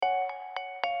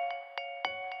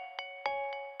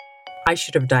I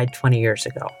should have died 20 years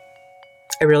ago.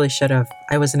 I really should have.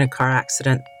 I was in a car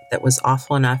accident that was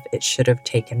awful enough. It should have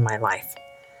taken my life,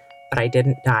 but I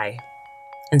didn't die.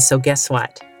 And so guess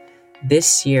what?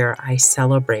 This year I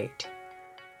celebrate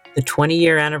the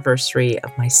 20-year anniversary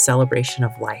of my celebration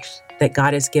of life, that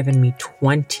God has given me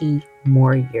 20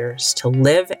 more years to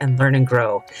live and learn and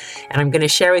grow. And I'm going to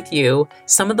share with you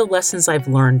some of the lessons I've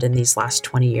learned in these last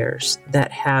 20 years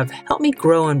that have helped me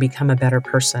grow and become a better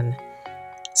person.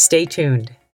 Stay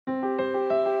tuned.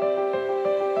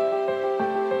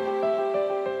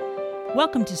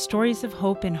 Welcome to Stories of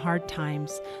Hope in Hard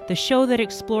Times, the show that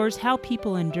explores how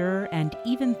people endure and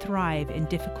even thrive in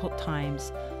difficult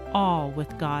times, all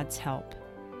with God's help.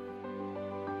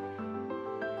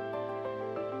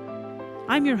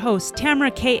 I'm your host,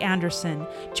 Tamara K. Anderson.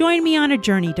 Join me on a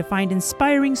journey to find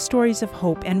inspiring stories of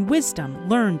hope and wisdom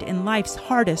learned in life's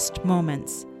hardest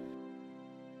moments.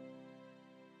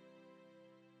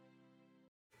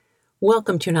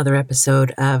 Welcome to another episode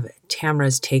of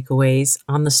Tamara's Takeaways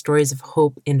on the Stories of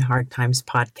Hope in Hard Times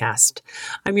podcast.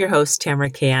 I'm your host, Tamara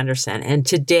K. Anderson, and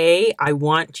today I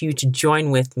want you to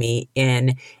join with me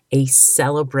in a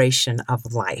celebration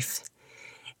of life.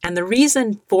 And the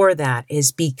reason for that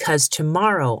is because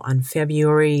tomorrow, on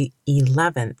February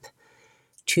 11th,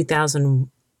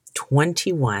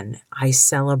 2021, I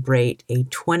celebrate a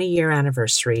 20-year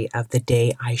anniversary of the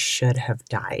day I should have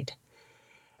died.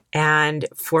 And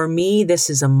for me, this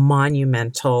is a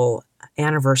monumental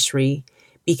anniversary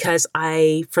because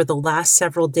for the last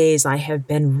several days, I have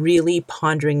been really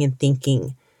pondering and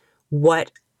thinking what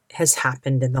has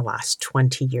happened in the last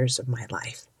 20 years of my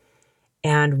life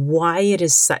and why it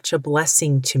is such a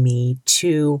blessing to me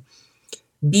to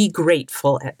be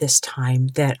grateful at this time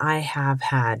that I have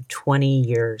had 20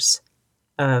 years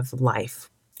of life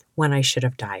when I should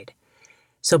have died.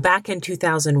 So back in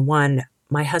 2001,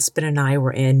 my husband and I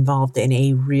were involved in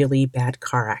a really bad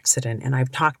car accident, and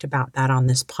I've talked about that on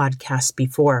this podcast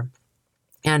before.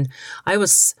 And I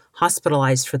was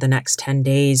hospitalized for the next 10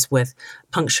 days with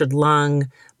punctured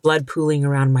lung, blood pooling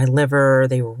around my liver.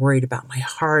 They were worried about my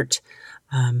heart.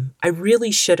 I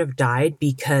really should have died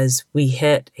because we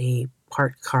hit a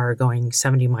parked car going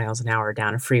 70 miles an hour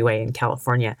down a freeway in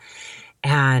California.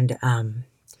 And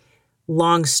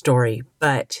long story,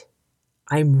 but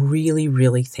I'm really,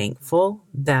 really thankful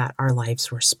that our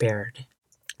lives were spared.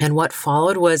 And what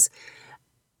followed was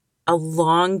a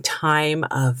long time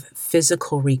of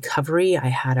physical recovery. I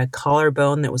had a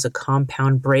collarbone that was a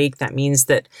compound break. That means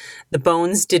that the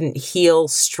bones didn't heal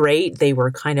straight. They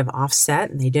were kind of offset,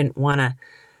 and they didn't want to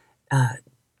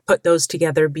put those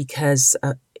together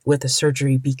with a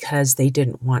surgery because they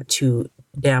didn't want to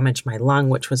damage my lung,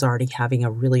 which was already having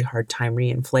a really hard time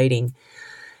reinflating.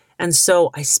 And so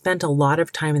I spent a lot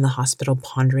of time in the hospital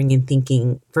pondering and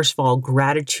thinking, first of all,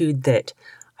 gratitude that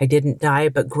I didn't die,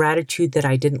 but gratitude that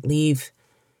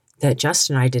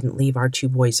Justin and I didn't leave our two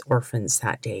boys orphans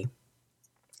that day.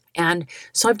 And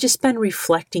so I've just been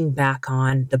reflecting back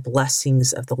on the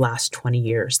blessings of the last 20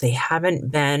 years. They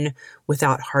haven't been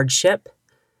without hardship.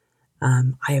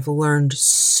 I have learned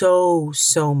so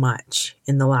much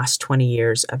in the last 20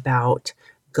 years about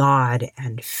God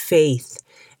and faith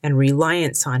and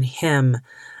reliance on Him.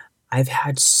 I've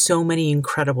had so many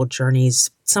incredible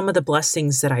journeys. Some of the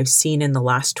blessings that I've seen in the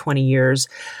last 20 years,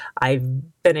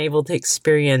 I've been able to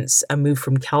experience a move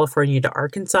from California to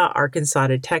Arkansas, Arkansas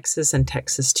to Texas, and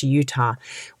Texas to Utah.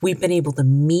 We've been able to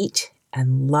meet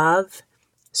and love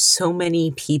so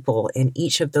many people in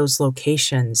each of those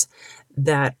locations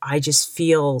that I just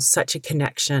feel such a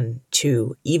connection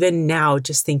to, even now,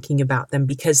 just thinking about them,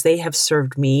 because they have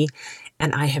served me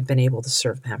and I have been able to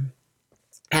serve them.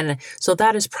 And so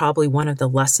that is probably one of the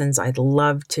lessons I'd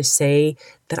love to say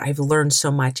that I've learned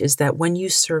so much, is that when you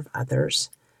serve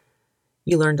others,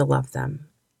 you learn to love them.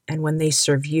 And when they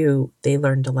serve you, they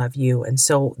learn to love you. And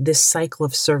so this cycle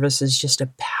of service is just a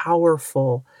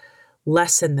powerful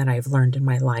lesson that I've learned in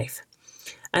my life.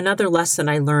 Another lesson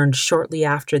I learned shortly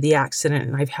after the accident,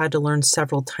 and I've had to learn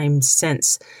several times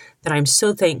since, that I'm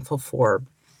so thankful for.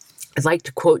 I'd like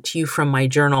to quote to you from my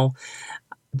journal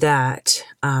that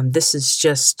this is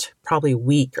just probably a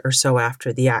week or so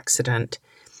after the accident.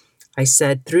 I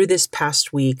said, "Through this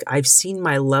past week, I've seen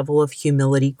my level of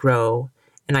humility grow,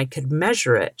 and I could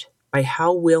measure it by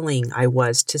how willing I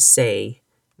was to say,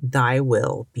 'Thy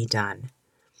will be done.'"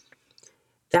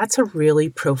 That's a really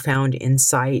profound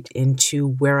insight into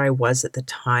where I was at the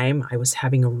time. I was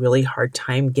having a really hard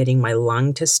time getting my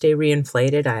lung to stay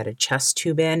reinflated. I had a chest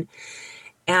tube in,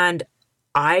 and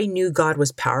I knew God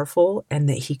was powerful and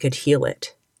that He could heal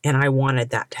it, and I wanted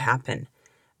that to happen.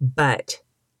 But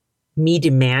me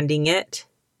demanding it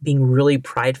being really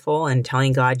prideful and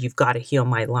telling God, you've got to heal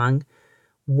my lung,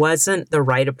 wasn't the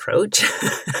right approach.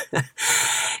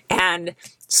 And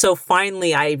so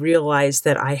finally, I realized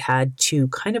that I had to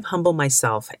kind of humble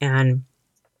myself and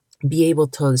be able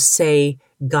to say,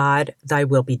 God, thy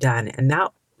will be done. And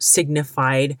that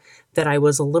signified that I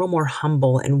was a little more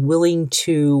humble and willing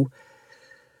to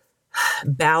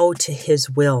bow to his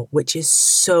will, which is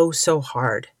so, so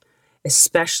hard,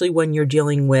 especially when you're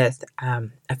dealing with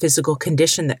a physical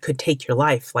condition that could take your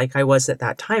life, like I was at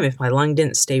that time. If my lung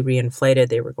didn't stay reinflated,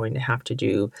 they were going to have to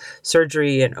do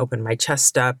surgery and open my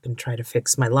chest up and try to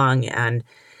fix my lung. And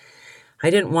I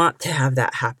didn't want to have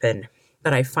that happen.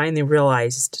 But I finally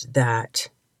realized that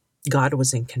God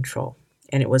was in control,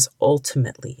 and it was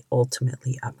ultimately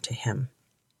up to him.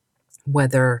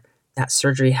 Whether that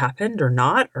surgery happened or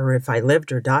not, or if I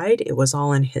lived or died, it was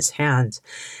all in his hands.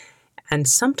 And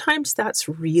sometimes that's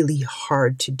really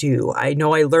hard to do. I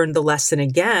know I learned the lesson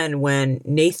again when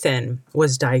Nathan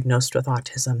was diagnosed with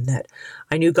autism, that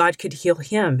I knew God could heal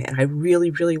him, and I really,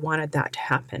 really wanted that to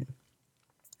happen.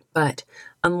 But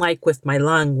unlike with my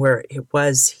lung, where it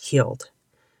was healed,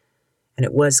 and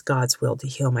it was God's will to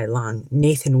heal my lung,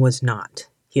 Nathan was not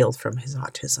healed from his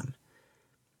autism.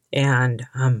 And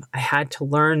I had to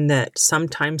learn that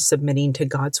sometimes submitting to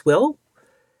God's will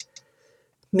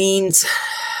means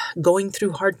going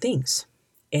through hard things.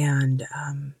 And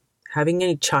having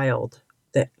a child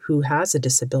who has a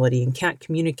disability and can't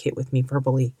communicate with me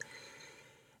verbally.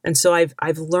 And so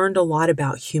I've learned a lot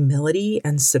about humility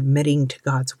and submitting to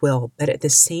God's will. But at the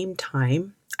same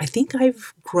time, I think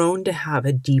I've grown to have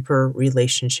a deeper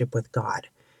relationship with God.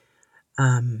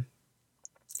 And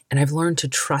I've learned to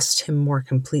trust him more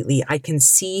completely. I can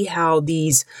see how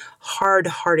these hard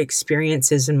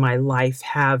experiences in my life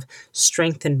have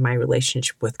strengthened my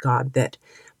relationship with God, that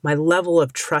my level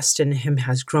of trust in him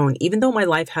has grown, even though my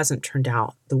life hasn't turned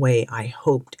out the way I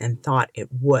hoped and thought it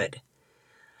would.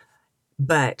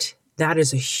 But that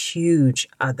is a huge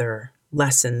other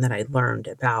lesson that I learned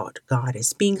about God,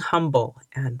 is being humble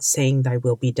and saying thy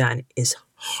will be done is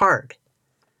hard.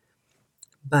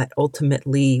 But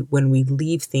ultimately, when we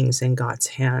leave things in God's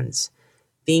hands,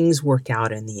 things work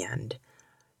out in the end.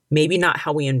 Maybe not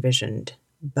how we envisioned,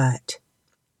 but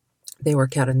they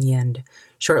work out in the end.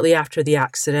 Shortly after the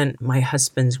accident, my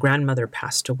husband's grandmother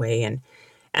passed away,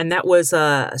 and that was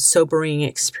a sobering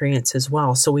experience as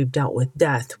well. So we've dealt with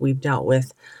death, we've dealt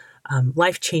with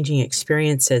life-changing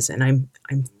experiences, and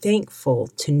I'm thankful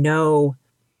to know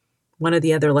one of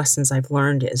the other lessons I've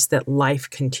learned is that life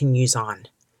continues on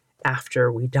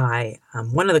after we die.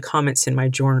 One of the comments in my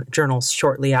journals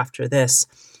shortly after this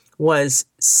was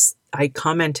I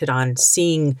commented on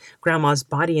seeing Grandma's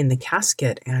body in the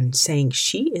casket and saying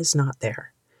she is not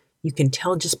there. You can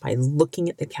tell just by looking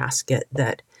at the casket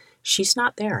that she's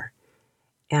not there.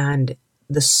 And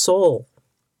the soul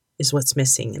is what's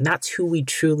missing. And that's who we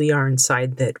truly are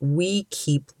inside, that we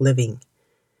keep living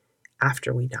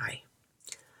after we die.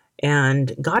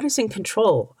 And God is in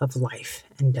control of life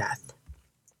and death.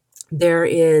 There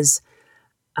is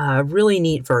a really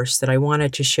neat verse that I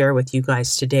wanted to share with you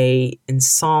guys today in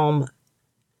Psalm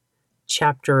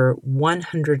chapter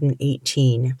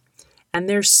 118. And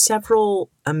there's several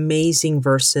amazing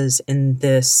verses in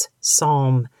this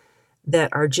psalm that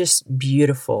are just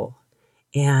beautiful.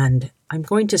 And I'm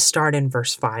going to start in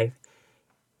verse 5.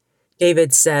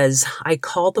 David says, I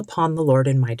called upon the Lord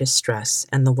in my distress,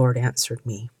 and the Lord answered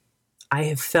me. I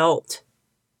have felt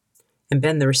and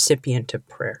been the recipient of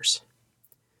prayers.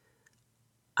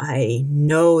 I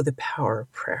know the power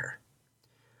of prayer.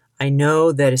 I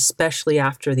know that especially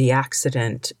after the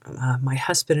accident, my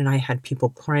husband and I had people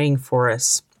praying for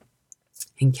us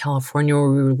in California, where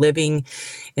we were living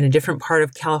in a different part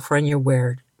of California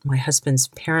where my husband's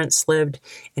parents lived,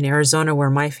 in Arizona where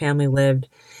my family lived,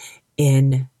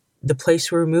 in the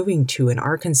place we were moving to in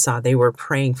Arkansas. They were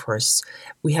praying for us.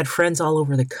 We had friends all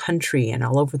over the country and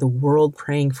all over the world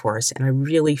praying for us. And I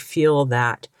really feel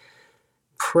that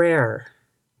prayer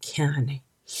can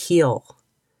heal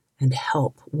and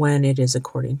help when it is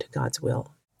according to God's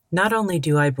will. Not only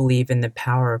do I believe in the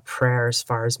power of prayer as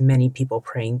far as many people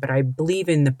praying, but I believe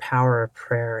in the power of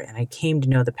prayer, and I came to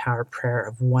know the power of prayer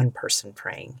of one person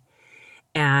praying.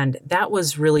 And that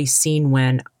was really seen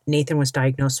when Nathan was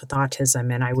diagnosed with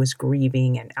autism, and I was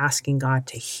grieving and asking God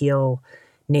to heal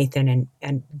Nathan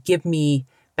and give me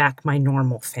back my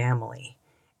normal family.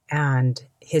 And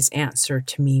his answer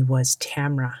to me was,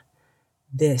 Tamra,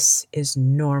 this is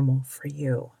normal for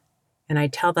you. And I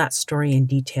tell that story in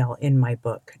detail in my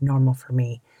book, Normal for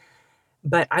Me.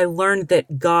 But I learned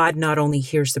that God not only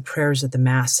hears the prayers of the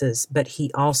masses, but he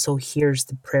also hears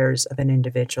the prayers of an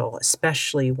individual,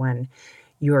 especially when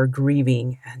you're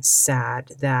grieving and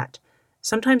sad, that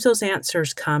sometimes those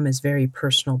answers come as very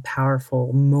personal,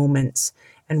 powerful moments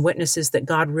and witnesses that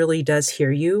God really does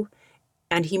hear you.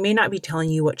 And he may not be telling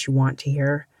you what you want to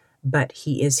hear, but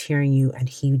he is hearing you and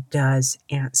he does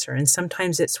answer. And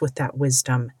sometimes it's with that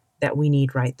wisdom that we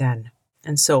need right then.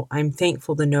 And so I'm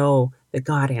thankful to know that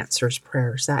God answers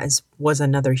prayers. Was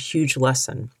another huge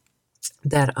lesson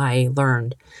that I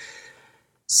learned.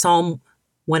 Psalm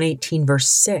 118, verse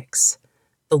 6,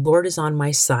 the Lord is on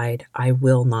my side, I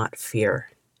will not fear.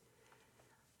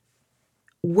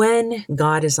 When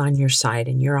God is on your side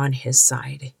and you're on his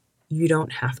side, you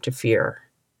don't have to fear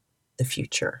the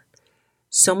future.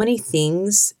 So many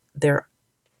things there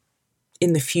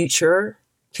in the future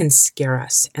can scare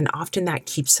us, and often that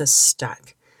keeps us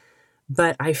stuck.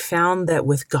 But I found that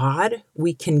with God,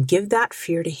 we can give that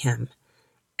fear to him,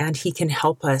 and he can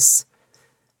help us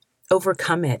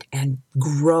overcome it and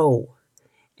grow.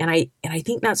 And I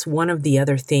think that's one of the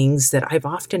other things that I've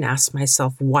often asked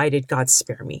myself, why did God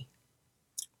spare me?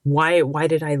 Why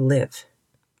did I live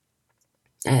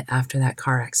after that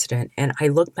car accident? And I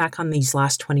look back on these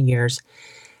last 20 years,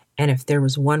 and if there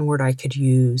was one word I could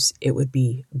use, it would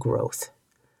be growth.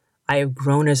 I have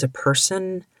grown as a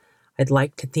person. I'd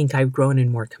like to think I've grown in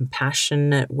more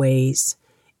compassionate ways,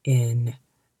 in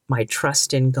my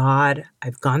trust in God.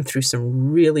 I've gone through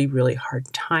some really, really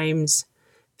hard times,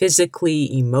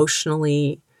 physically,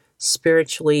 emotionally,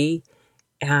 spiritually,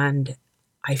 and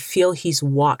I feel he's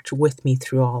walked with me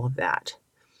through all of that.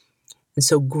 And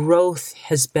so growth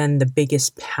has been the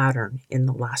biggest pattern in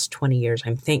the last 20 years.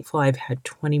 I'm thankful I've had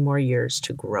 20 more years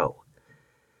to grow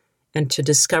and to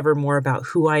discover more about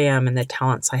who I am and the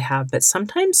talents I have. But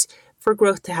sometimes for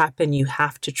growth to happen, you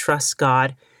have to trust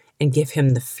God and give him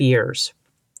the fears.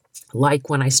 Like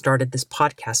when I started this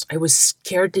podcast, I was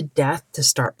scared to death to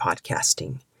start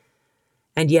podcasting.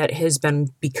 And yet it has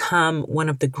become one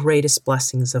of the greatest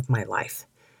blessings of my life.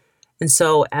 And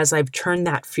so as I've turned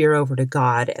that fear over to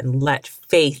God and let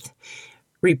faith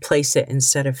replace it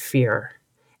instead of fear.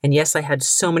 And yes, I had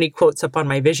so many quotes up on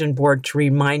my vision board to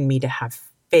remind me to have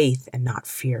faith and not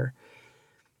fear.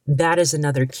 That is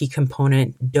another key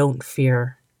component. Don't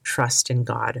fear, trust in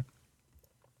God.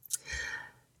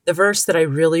 The verse that I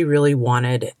really, really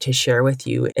wanted to share with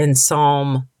you in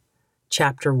Psalm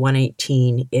chapter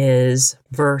 118 is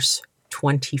verse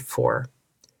 24.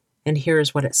 And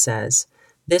here's what it says.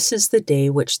 This is the day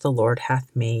which the Lord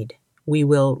hath made. We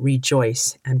will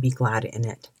rejoice and be glad in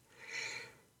it.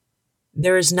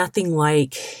 There is nothing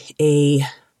like an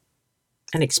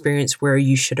experience where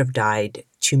you should have died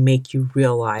to make you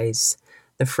realize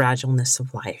the fragileness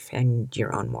of life and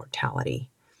your own mortality.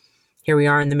 Here we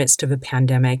are in the midst of a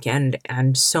pandemic, and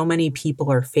so many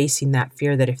people are facing that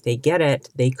fear that if they get it,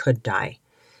 they could die.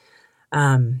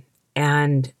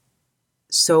 And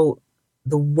so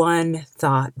the one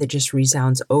thought that just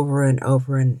resounds over and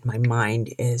over in my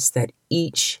mind is that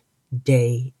each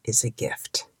day is a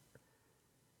gift.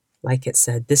 Like it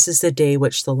said, this is the day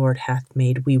which the Lord hath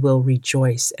made. We will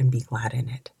rejoice and be glad in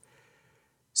it.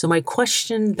 So my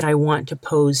question that I want to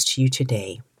pose to you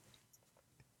today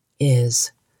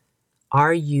is,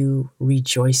 are you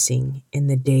rejoicing in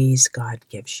the days God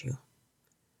gives you?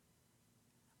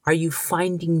 Are you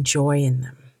finding joy in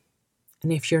them?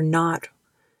 And if you're not,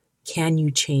 can you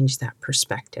change that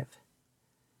perspective?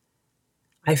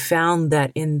 I found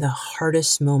that in the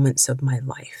hardest moments of my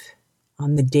life,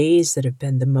 on the days that have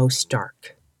been the most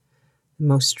dark, the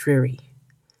most dreary,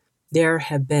 there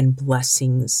have been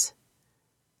blessings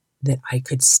that I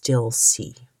could still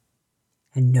see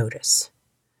and notice.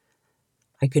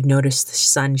 I could notice the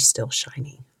sun still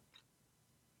shining,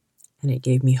 and it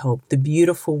gave me hope. The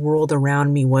beautiful world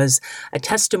around me was a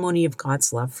testimony of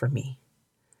God's love for me.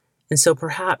 And so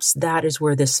perhaps that is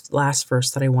where this last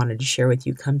verse that I wanted to share with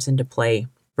you comes into play.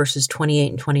 Verses 28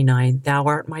 and 29, Thou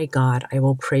art my God, I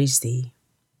will praise thee.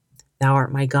 Thou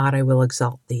art my God, I will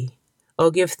exalt thee. O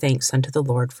give thanks unto the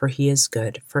Lord, for he is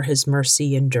good, for his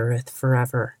mercy endureth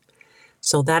forever.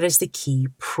 So that is the key,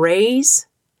 praise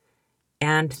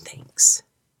and thanks.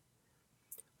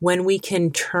 When we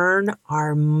can turn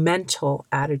our mental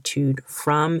attitude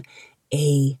from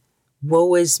a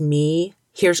woe is me,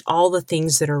 here's all the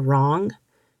things that are wrong,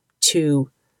 to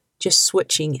just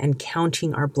switching and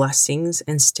counting our blessings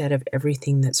instead of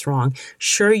everything that's wrong.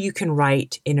 Sure, you can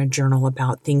write in a journal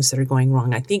about things that are going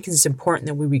wrong. I think it's important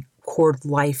that we record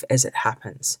life as it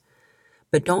happens.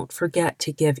 But don't forget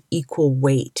to give equal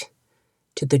weight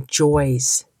to the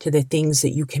joys, to the things that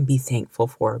you can be thankful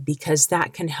for, because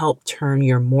that can help turn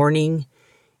your mourning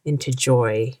into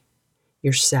joy,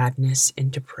 your sadness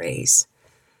into praise.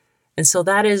 And so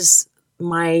that is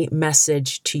my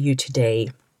message to you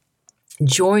today.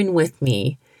 Join with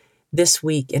me this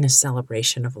week in a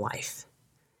celebration of life.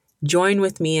 Join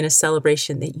with me in a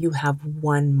celebration that you have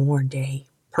one more day.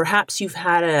 Perhaps you've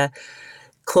had a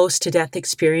close to death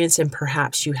experience and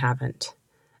perhaps you haven't.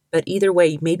 But either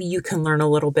way, maybe you can learn a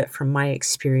little bit from my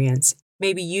experience.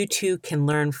 Maybe you too can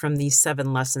learn from these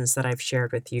 7 lessons that I've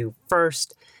shared with you.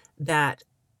 First, that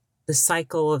the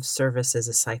cycle of service is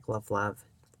a cycle of love.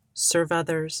 Serve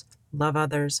others, love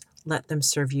others, let them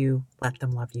serve you, let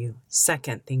them love you.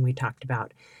 Second thing we talked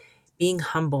about, being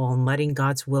humble and letting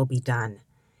God's will be done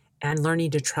and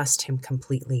learning to trust Him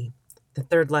completely. The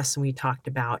third lesson we talked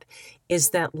about is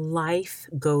that life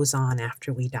goes on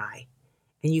after we die,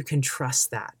 and you can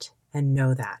trust that and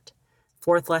know that.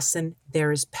 Fourth lesson,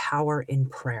 there is power in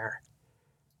prayer.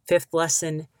 Fifth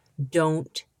lesson,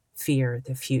 don't fear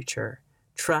the future.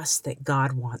 Trust that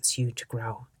God wants you to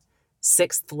grow.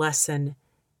 Sixth lesson,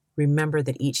 remember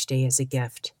that each day is a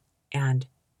gift. And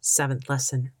seventh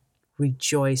lesson,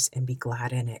 rejoice and be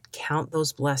glad in it. Count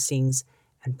those blessings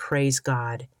and praise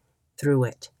God through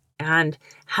it. And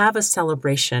have a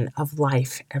celebration of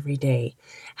life every day.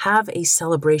 Have a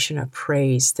celebration of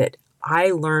praise that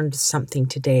I learned something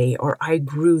today, or I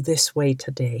grew this way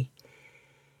today.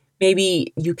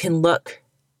 Maybe you can look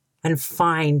and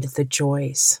find the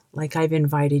joys like I've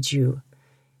invited you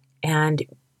and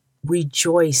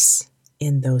rejoice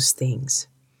in those things.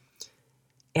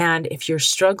 And if you're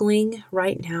struggling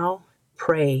right now,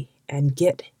 pray and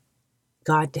get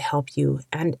God to help you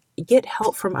and get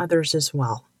help from others as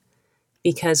well,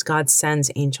 because God sends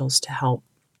angels to help.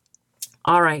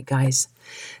 All right, guys,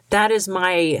 that is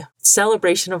my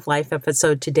celebration of life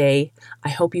episode today. I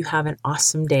hope you have an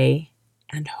awesome day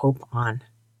and hope on.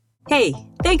 Hey,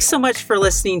 thanks so much for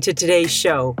listening to today's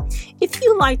show. If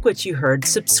you like what you heard,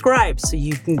 subscribe so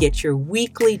you can get your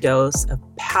weekly dose of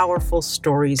powerful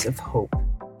stories of hope.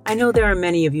 I know there are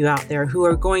many of you out there who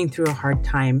are going through a hard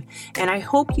time, and I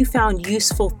hope you found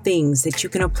useful things that you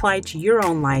can apply to your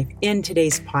own life in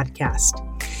today's podcast.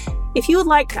 If you would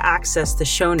like to access the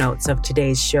show notes of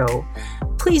today's show,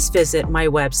 please visit my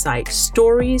website,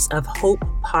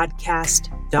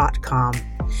 storiesofhopepodcast.com.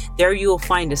 There you will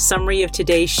find a summary of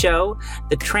today's show,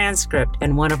 the transcript,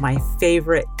 and one of my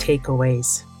favorite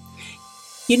takeaways.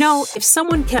 You know, if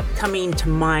someone kept coming to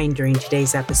mind during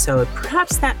today's episode,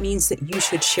 perhaps that means that you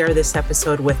should share this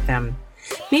episode with them.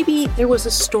 Maybe there was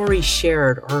a story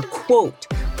shared or a quote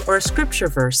or a scripture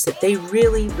verse that they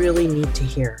really, really need to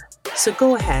hear. So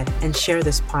go ahead and share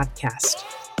this podcast.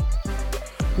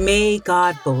 May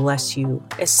God bless you,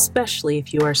 especially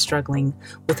if you are struggling,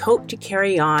 with hope to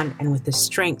carry on and with the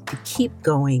strength to keep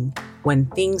going when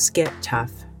things get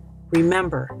tough.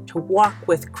 Remember to walk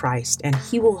with Christ and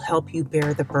He will help you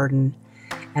bear the burden.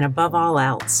 And above all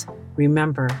else,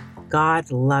 remember,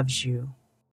 God loves you.